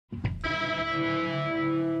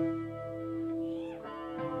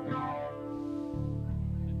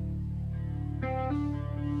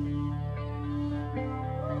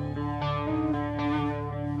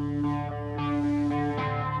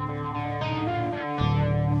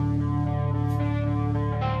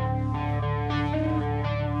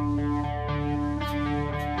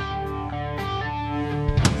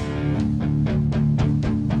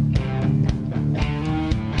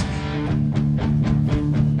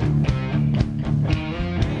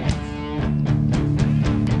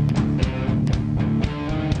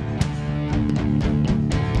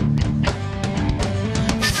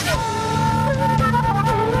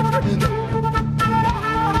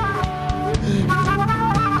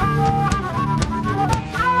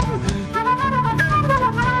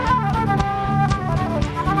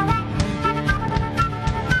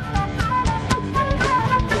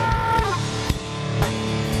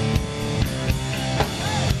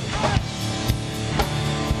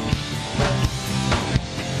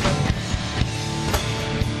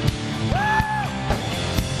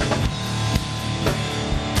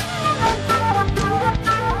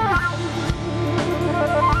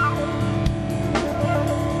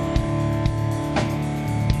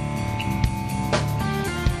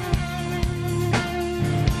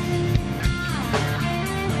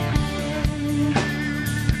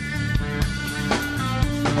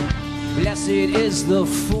is the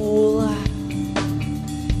fool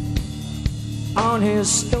on his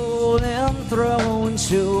stolen throne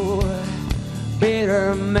to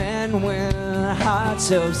bitter men with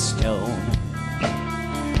hearts of stone.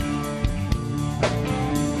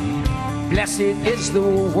 Blessed is the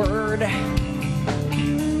word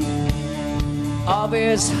of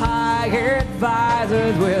his high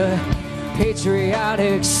advisors with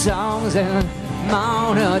patriotic songs and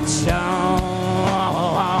monotone.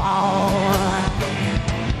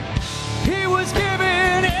 He was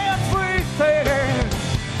given everything.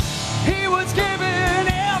 He was given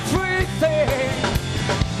everything.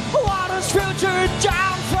 Waters filtered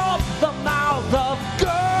down from the mouth of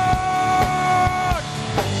God.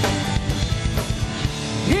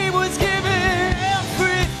 He was given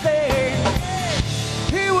everything.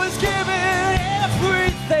 He was given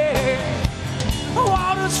everything.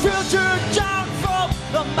 Waters filtered down from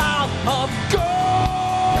the mouth of God.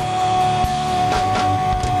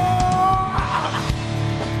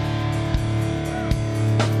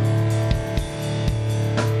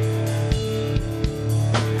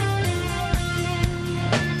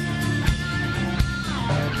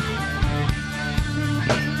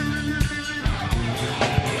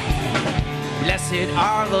 Blessed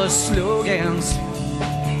are the slogans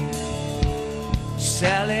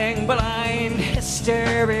selling blind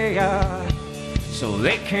hysteria so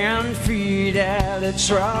they can feed at a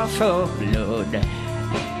trough of blood.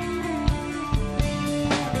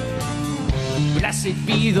 Blessed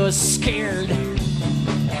be the scared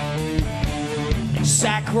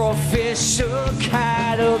sacrificial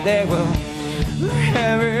cattle, they will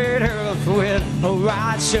inherit earth with a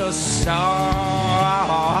righteous song.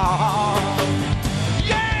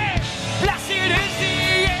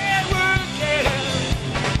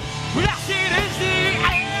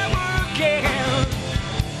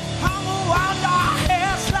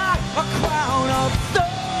 A crown of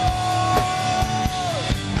thorns.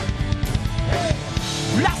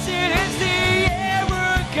 Blessed is the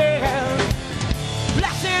arrogant.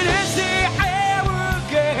 Blessed is the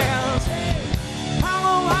arrogant. Hung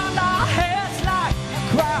around our heads like a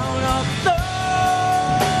crown of thorns.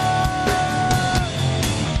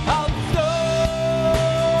 Of thorns.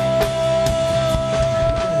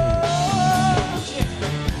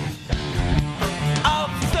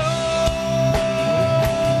 Of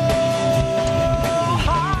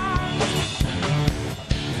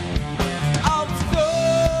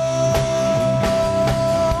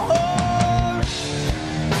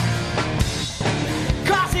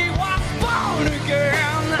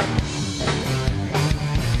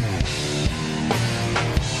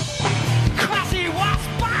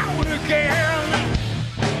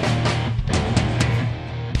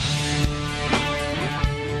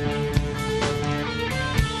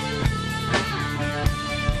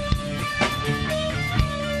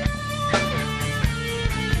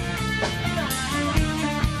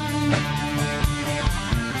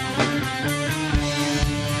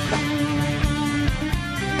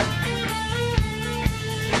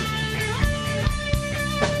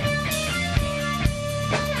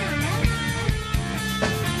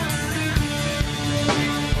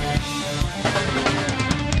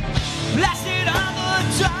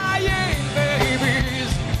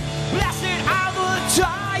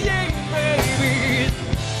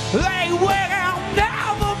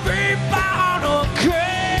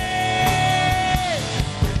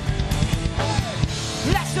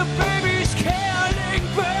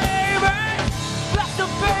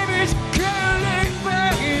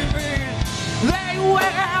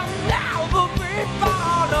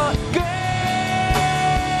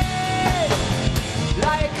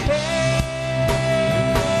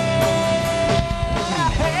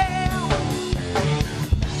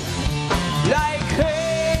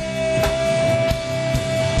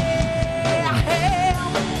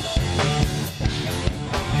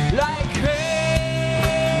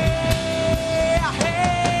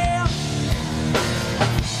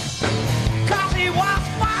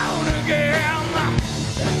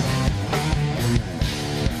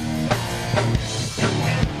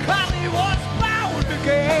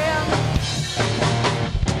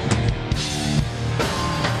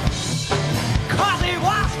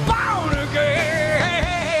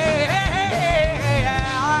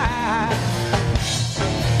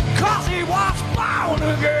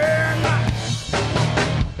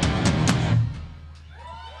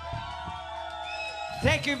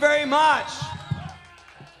Thank you very much.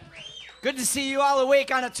 Good to see you all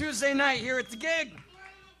awake on a Tuesday night here at the gig.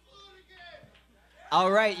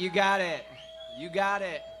 All right, you got it. You got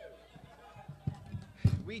it.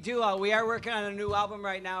 We are working on a new album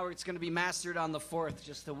right now. It's going to be mastered on the 4th,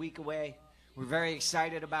 just a week away. We're very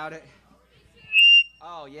excited about it.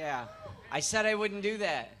 Oh, yeah. I said I wouldn't do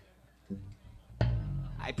that.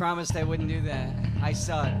 I promised I wouldn't do that. I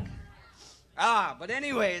saw it. But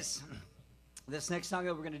anyways, this next song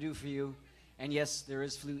that we're going to do for you, and yes, there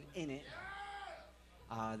is flute in it.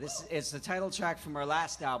 This is the title track from our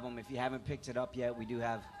last album. If you haven't picked it up yet, we do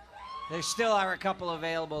have. There still are a couple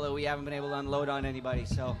available that we haven't been able to unload on anybody.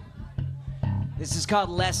 So this is called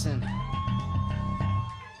Lesson.